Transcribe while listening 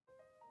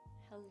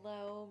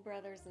Hello,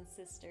 brothers and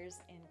sisters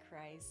in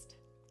Christ.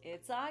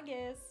 It's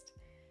August.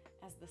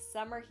 As the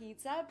summer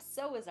heats up,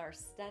 so is our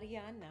study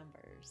on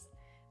Numbers.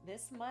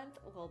 This month,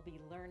 we'll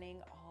be learning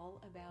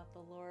all about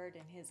the Lord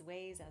and His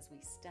ways as we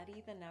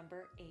study the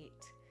number 8.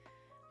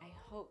 I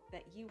hope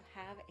that you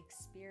have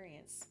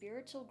experienced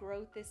spiritual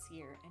growth this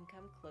year and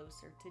come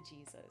closer to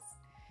Jesus.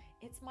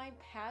 It's my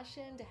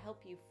passion to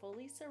help you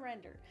fully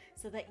surrender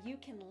so that you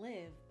can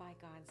live by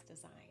God's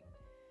design.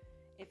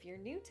 If you're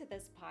new to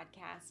this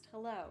podcast,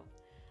 hello.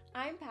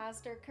 I'm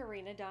Pastor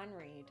Karina Dawn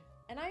Reed,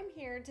 and I'm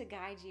here to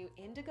guide you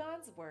into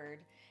God's Word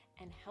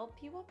and help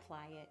you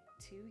apply it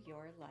to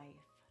your life.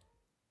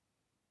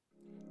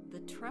 The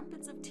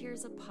Trumpets of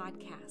Tirzah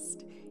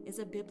podcast is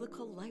a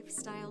biblical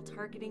lifestyle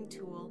targeting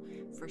tool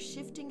for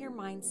shifting your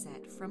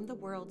mindset from the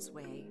world's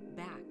way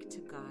back to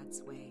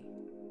God's way.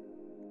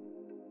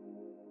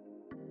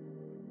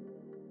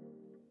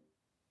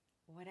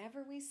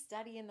 Whatever we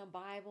study in the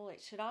Bible,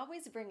 it should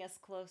always bring us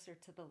closer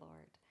to the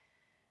Lord.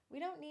 We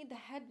don't need the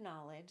head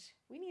knowledge,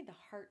 we need the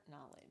heart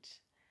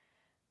knowledge.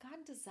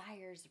 God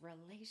desires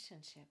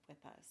relationship with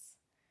us.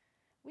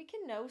 We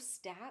can know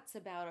stats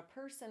about a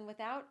person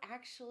without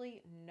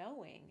actually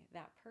knowing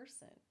that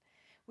person.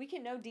 We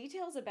can know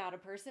details about a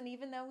person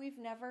even though we've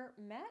never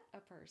met a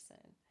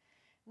person.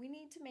 We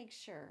need to make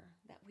sure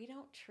that we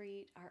don't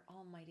treat our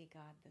Almighty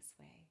God this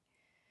way.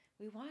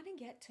 We want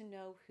to get to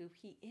know who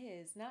He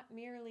is, not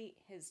merely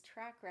His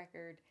track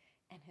record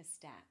and His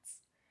stats.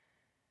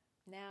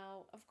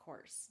 Now, of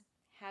course,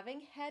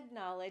 having head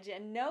knowledge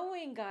and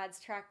knowing God's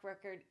track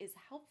record is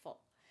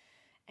helpful.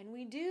 And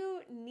we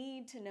do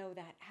need to know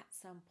that at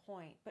some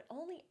point, but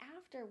only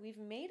after we've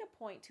made a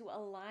point to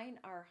align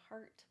our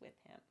heart with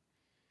Him.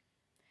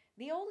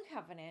 The Old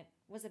Covenant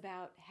was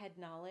about head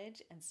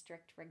knowledge and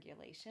strict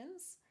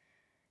regulations.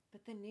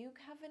 But the New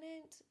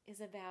Covenant is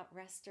about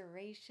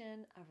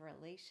restoration of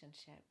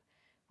relationship,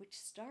 which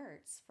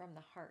starts from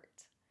the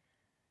heart.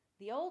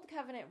 The Old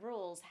Covenant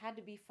rules had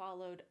to be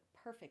followed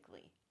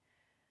perfectly.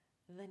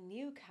 The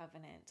New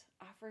Covenant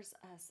offers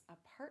us a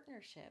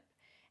partnership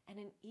and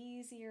an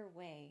easier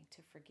way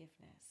to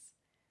forgiveness.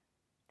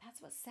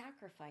 That's what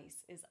sacrifice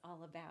is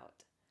all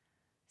about.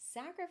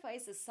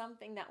 Sacrifice is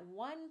something that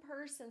one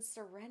person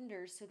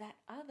surrenders so that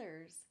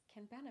others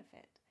can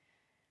benefit.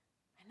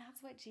 And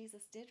that's what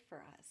Jesus did for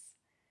us.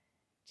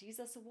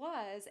 Jesus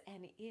was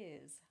and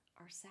is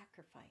our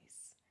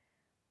sacrifice.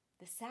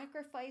 The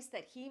sacrifice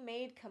that He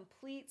made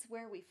completes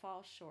where we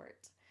fall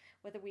short.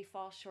 Whether we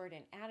fall short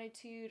in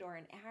attitude or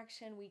in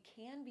action, we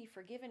can be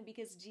forgiven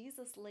because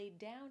Jesus laid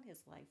down His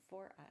life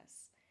for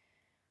us.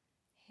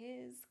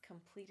 His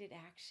completed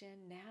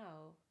action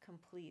now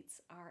completes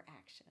our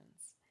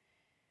actions.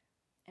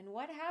 And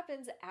what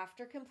happens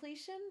after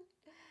completion?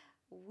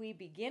 We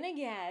begin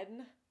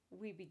again.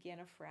 We begin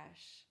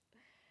afresh.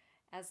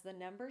 As the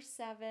number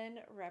 7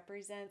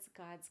 represents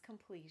God's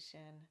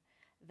completion,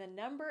 the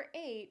number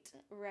 8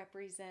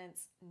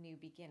 represents new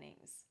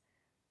beginnings.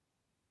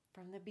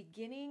 From the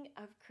beginning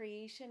of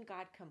creation,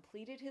 God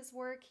completed His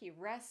work, He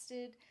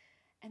rested,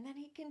 and then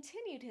He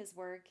continued His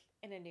work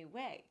in a new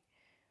way.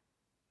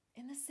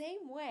 In the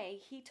same way,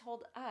 He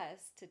told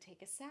us to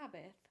take a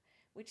Sabbath,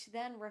 which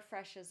then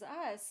refreshes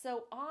us,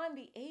 so on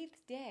the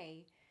 8th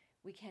day,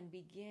 we can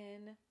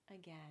begin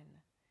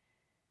again.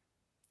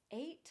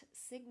 8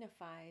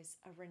 signifies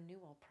a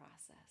renewal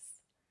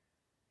process.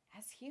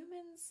 As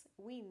humans,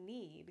 we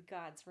need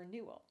God's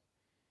renewal.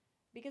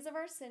 Because of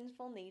our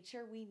sinful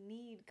nature, we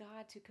need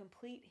God to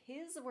complete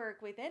His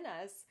work within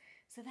us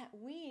so that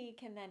we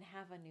can then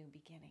have a new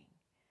beginning.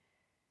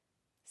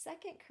 2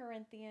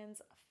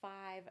 Corinthians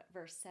 5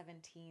 verse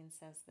 17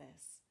 says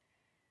this,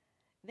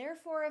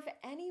 "Therefore, if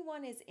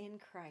anyone is in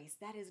Christ,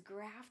 that is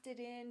grafted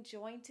in,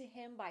 joined to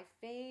Him by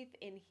faith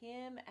in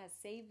Him as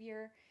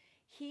Savior,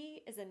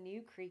 he is a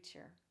new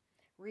creature,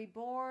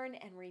 reborn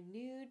and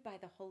renewed by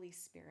the Holy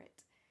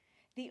Spirit.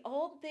 The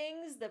old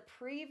things, the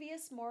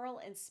previous moral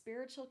and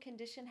spiritual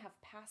condition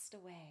have passed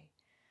away.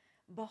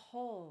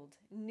 Behold,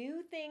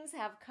 new things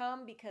have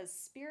come because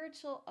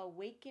spiritual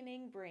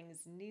awakening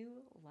brings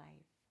new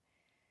life."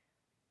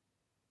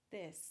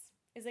 This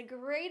is a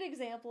great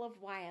example of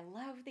why I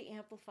love the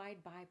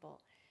Amplified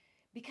Bible,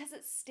 because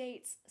it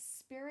states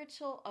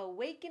spiritual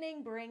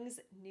awakening brings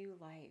new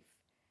life.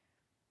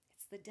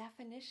 It's the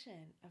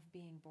definition of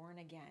being born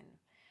again,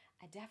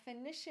 a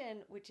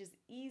definition which is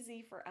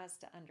easy for us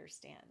to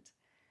understand.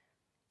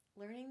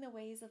 Learning the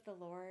ways of the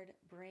Lord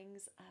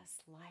brings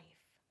us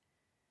life.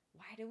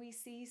 Why do we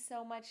see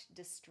so much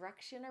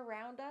destruction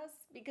around us?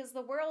 Because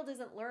the world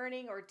isn't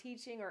learning or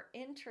teaching or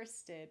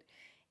interested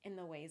in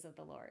the ways of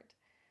the Lord.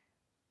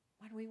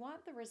 When we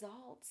want the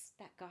results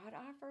that God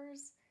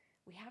offers,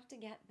 we have to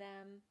get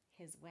them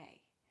His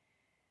way.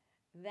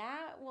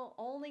 That will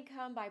only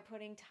come by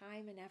putting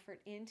time and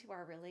effort into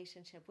our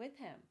relationship with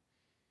Him,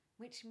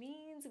 which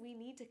means we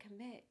need to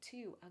commit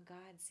to a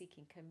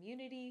God-seeking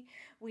community.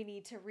 We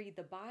need to read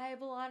the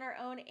Bible on our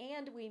own,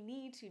 and we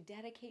need to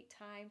dedicate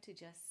time to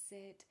just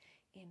sit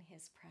in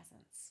His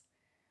presence.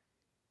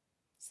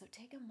 So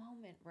take a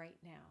moment right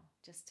now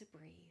just to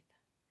breathe.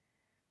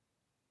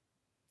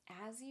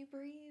 As you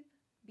breathe,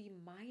 be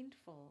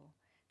mindful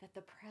that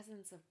the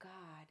presence of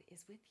God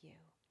is with you.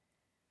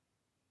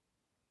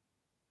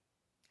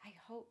 I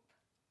hope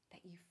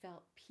that you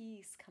felt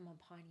peace come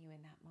upon you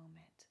in that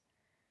moment.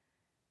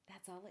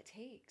 That's all it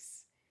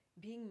takes.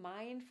 Being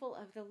mindful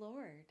of the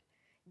Lord,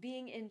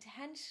 being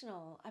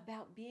intentional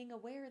about being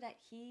aware that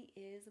He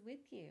is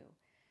with you.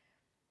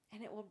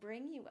 And it will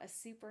bring you a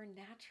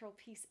supernatural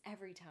peace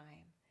every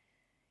time.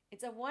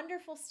 It's a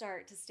wonderful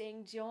start to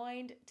staying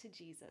joined to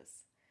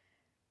Jesus.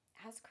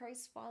 As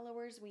Christ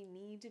followers, we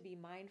need to be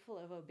mindful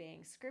of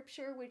obeying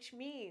Scripture, which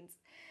means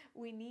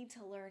we need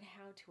to learn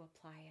how to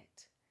apply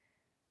it.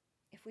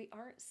 If we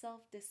aren't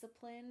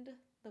self-disciplined,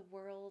 the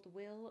world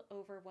will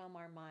overwhelm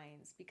our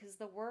minds because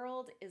the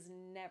world is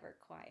never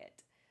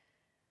quiet.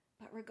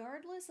 But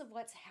regardless of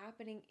what's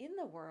happening in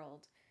the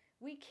world,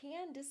 we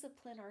can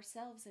discipline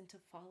ourselves into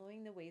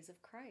following the ways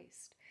of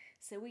Christ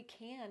so we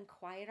can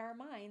quiet our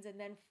minds and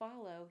then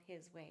follow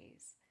His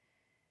ways.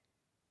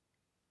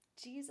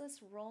 Jesus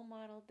role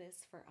modeled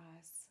this for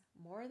us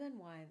more than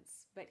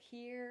once, but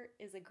here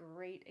is a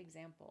great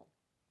example.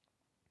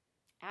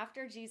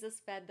 After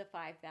Jesus fed the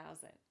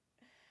 5,000.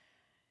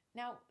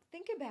 Now,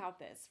 think about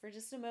this for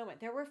just a moment.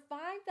 There were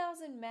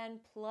 5,000 men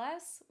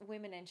plus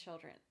women and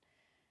children.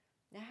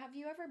 Now, have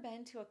you ever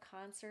been to a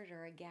concert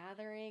or a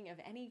gathering of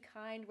any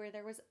kind where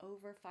there was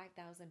over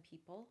 5,000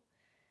 people?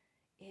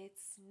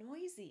 It's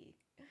noisy.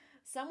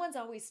 Someone's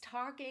always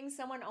talking.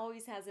 Someone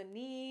always has a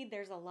need.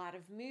 There's a lot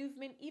of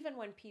movement, even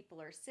when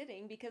people are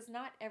sitting, because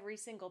not every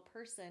single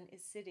person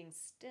is sitting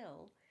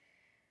still.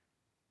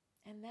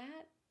 And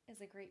that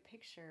is a great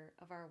picture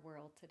of our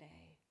world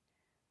today.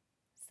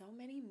 So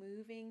many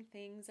moving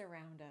things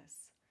around us.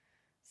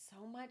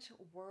 So much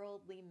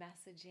worldly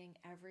messaging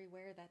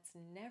everywhere that's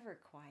never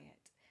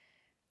quiet.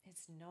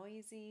 It's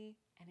noisy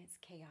and it's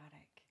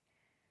chaotic.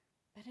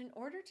 But in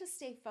order to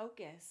stay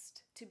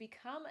focused, to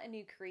become a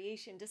new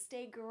creation, to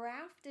stay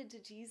grafted to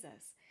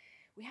Jesus,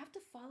 we have to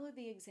follow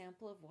the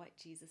example of what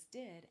Jesus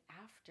did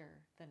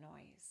after the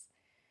noise.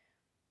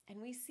 And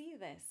we see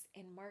this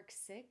in Mark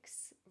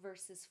 6,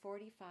 verses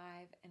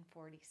 45 and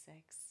 46.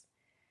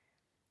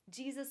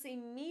 Jesus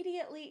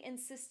immediately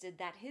insisted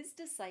that His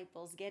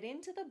disciples get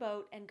into the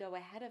boat and go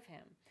ahead of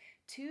Him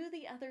to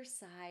the other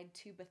side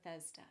to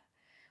Bethesda,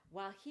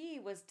 while He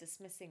was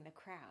dismissing the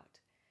crowd.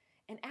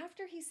 And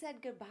after He said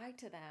goodbye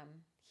to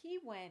them, He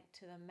went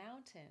to the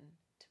mountain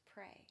to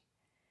pray.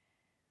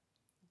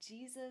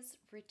 Jesus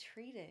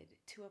retreated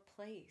to a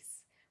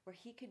place where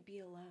He could be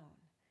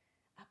alone,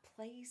 a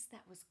place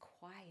that was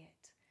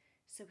quiet,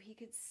 so He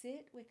could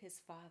sit with His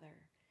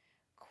Father,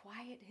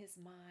 quiet His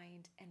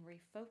mind, and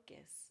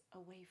refocus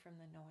away from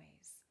the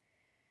noise.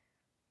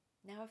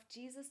 Now, if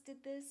Jesus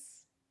did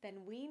this,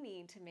 then we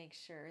need to make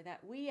sure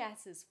that we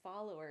as His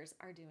followers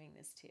are doing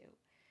this too.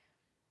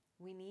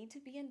 We need to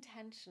be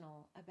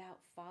intentional about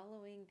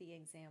following the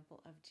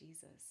example of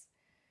Jesus.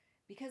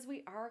 Because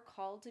we are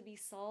called to be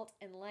salt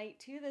and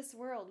light to this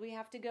world, we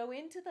have to go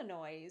into the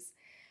noise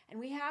and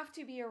we have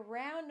to be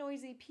around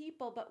noisy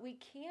people, but we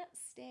can't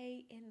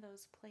stay in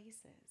those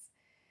places.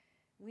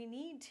 We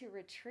need to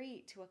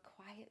retreat to a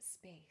quiet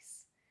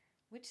space,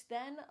 which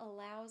then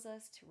allows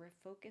us to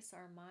refocus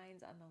our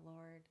minds on the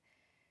Lord.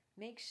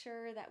 Make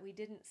sure that we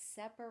didn't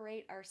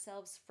separate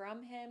ourselves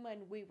from Him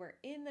when we were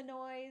in the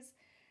noise,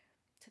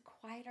 to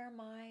quiet our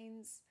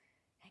minds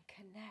and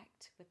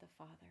connect with the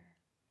Father.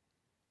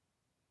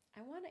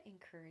 I want to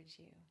encourage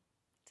you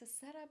to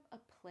set up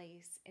a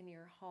place in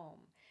your home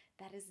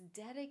that is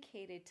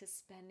dedicated to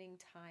spending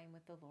time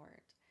with the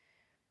Lord.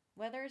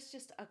 Whether it's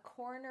just a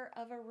corner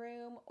of a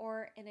room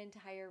or an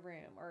entire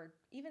room, or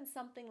even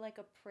something like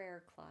a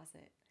prayer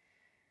closet.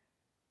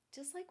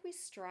 Just like we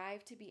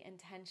strive to be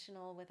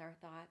intentional with our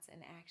thoughts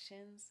and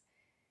actions,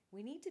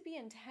 we need to be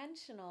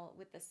intentional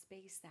with the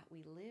space that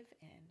we live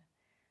in.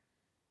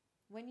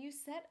 When you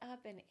set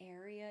up an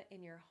area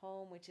in your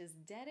home which is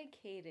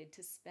dedicated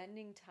to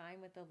spending time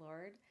with the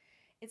Lord,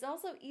 it's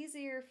also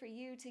easier for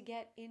you to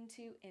get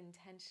into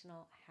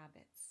intentional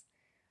habits.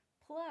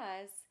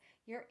 Plus,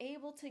 you're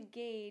able to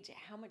gauge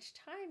how much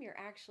time you're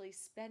actually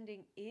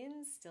spending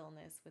in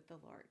stillness with the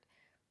Lord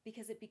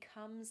because it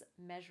becomes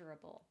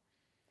measurable.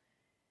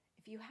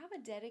 If you have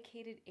a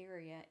dedicated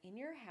area in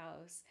your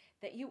house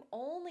that you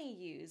only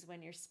use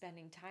when you're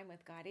spending time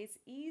with God, it's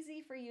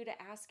easy for you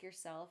to ask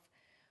yourself,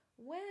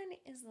 when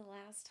is the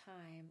last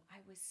time I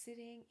was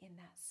sitting in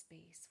that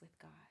space with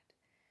God?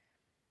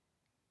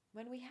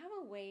 When we have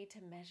a way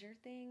to measure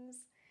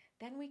things,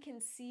 then we can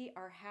see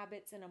our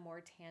habits in a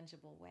more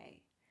tangible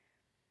way.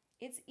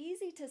 It's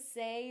easy to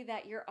say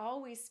that you're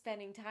always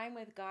spending time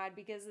with God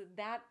because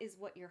that is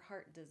what your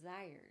heart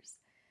desires.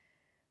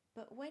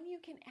 But when you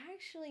can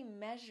actually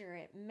measure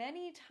it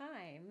many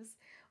times,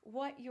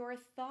 what your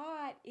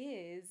thought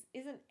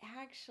isn't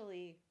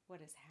actually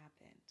what has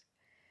happened.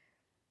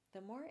 The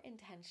more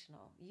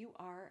intentional you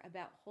are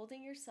about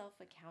holding yourself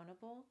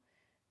accountable,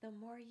 the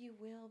more you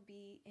will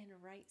be in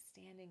right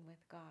standing with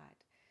God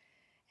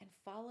and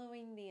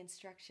following the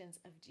instructions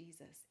of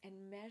Jesus.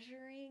 And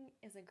measuring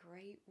is a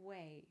great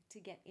way to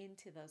get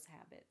into those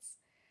habits.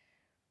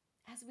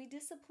 As we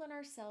discipline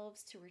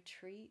ourselves to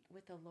retreat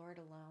with the Lord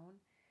alone,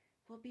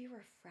 we'll be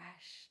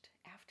refreshed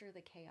after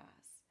the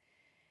chaos.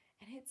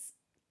 And it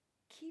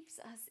keeps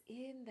us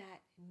in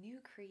that new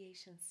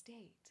creation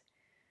state.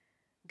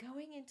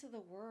 Going into the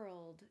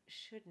world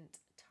shouldn't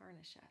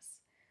tarnish us.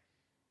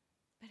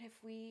 But if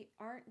we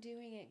aren't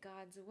doing it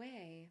God's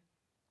way,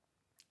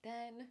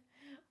 then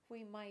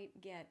we might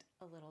get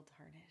a little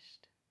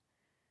tarnished.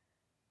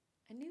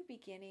 A new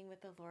beginning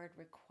with the Lord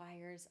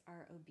requires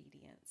our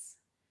obedience.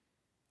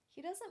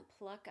 He doesn't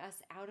pluck us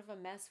out of a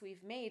mess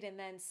we've made and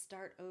then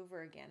start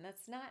over again.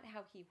 That's not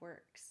how He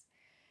works.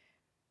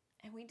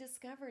 And we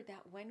discovered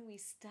that when we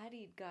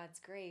studied God's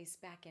grace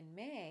back in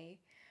May,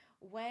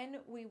 when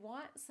we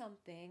want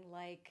something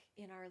like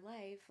in our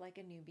life, like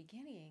a new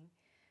beginning,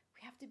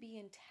 we have to be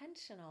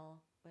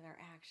intentional with our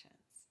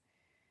actions.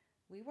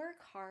 We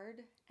work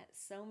hard at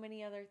so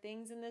many other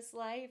things in this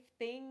life,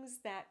 things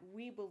that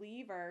we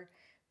believe are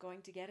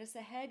going to get us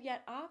ahead,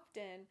 yet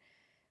often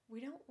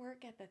we don't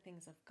work at the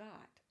things of God,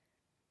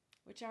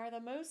 which are the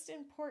most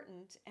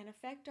important and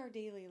affect our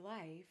daily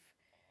life,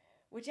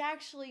 which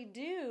actually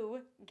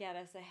do get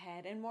us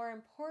ahead, and more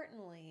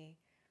importantly,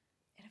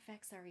 it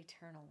affects our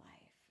eternal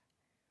life.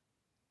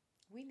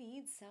 We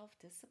need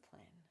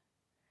self-discipline.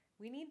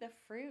 We need the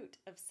fruit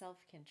of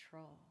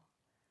self-control.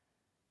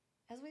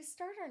 As we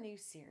start our new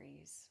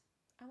series,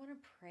 I want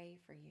to pray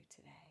for you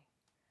today.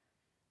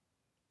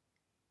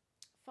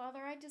 Father,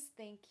 I just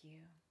thank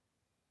you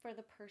for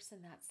the person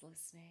that's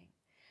listening.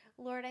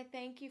 Lord, I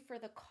thank you for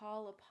the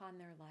call upon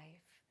their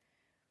life.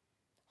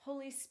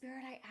 Holy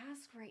Spirit, I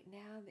ask right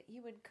now that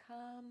you would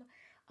come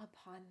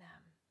upon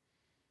them.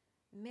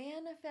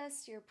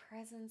 Manifest your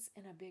presence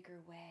in a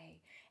bigger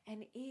way.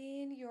 And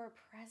in your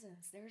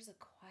presence, there's a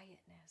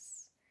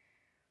quietness.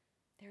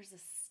 There's a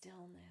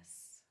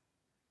stillness.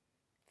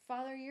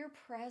 Father, your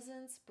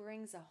presence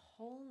brings a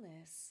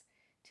wholeness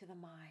to the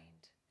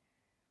mind.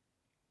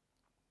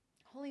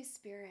 Holy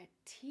Spirit,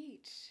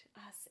 teach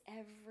us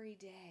every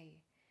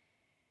day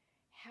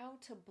how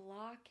to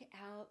block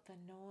out the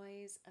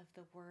noise of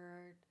the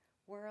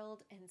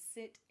world and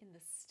sit in the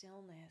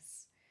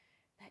stillness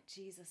that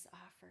Jesus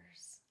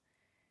offers.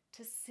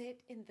 To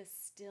sit in the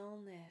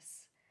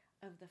stillness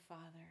of the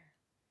Father.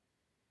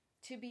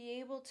 To be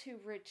able to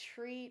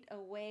retreat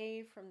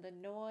away from the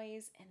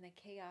noise and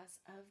the chaos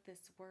of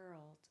this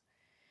world.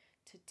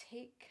 To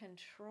take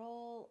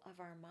control of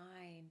our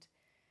mind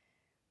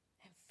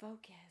and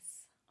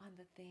focus on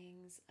the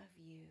things of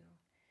you.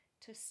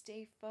 To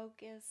stay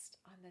focused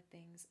on the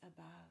things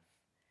above.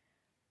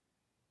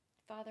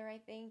 Father, I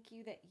thank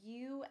you that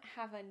you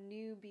have a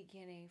new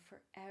beginning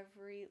for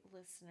every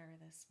listener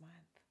this month.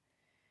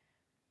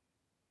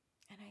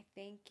 And I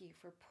thank you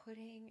for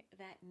putting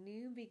that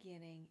new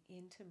beginning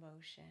into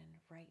motion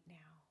right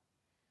now.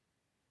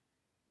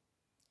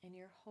 In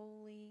your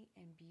holy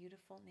and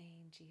beautiful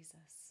name,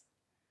 Jesus.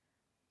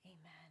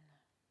 Amen.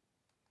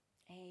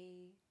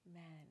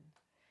 Amen.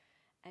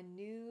 A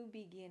new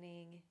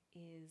beginning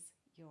is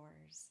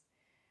yours.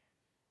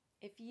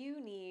 If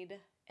you need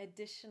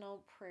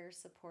additional prayer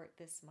support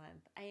this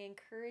month, I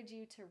encourage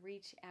you to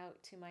reach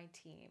out to my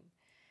team.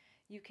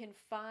 You can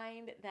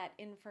find that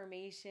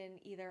information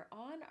either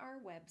on our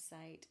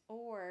website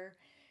or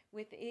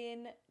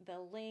within the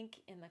link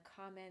in the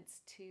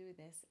comments to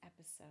this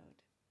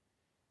episode.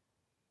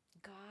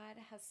 God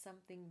has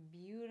something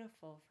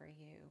beautiful for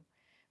you,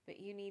 but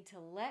you need to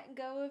let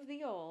go of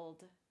the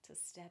old to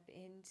step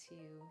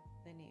into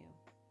the new.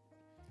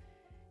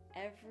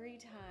 Every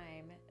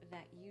time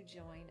that you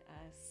join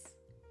us,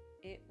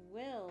 it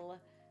will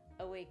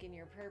awaken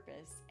your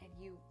purpose and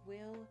you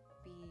will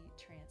be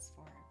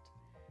transformed.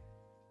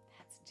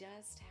 That's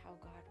just how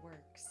God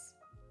works.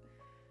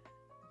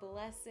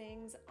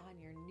 Blessings on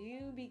your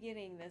new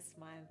beginning this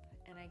month,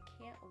 and I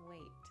can't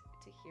wait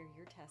to hear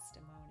your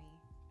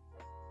testimony.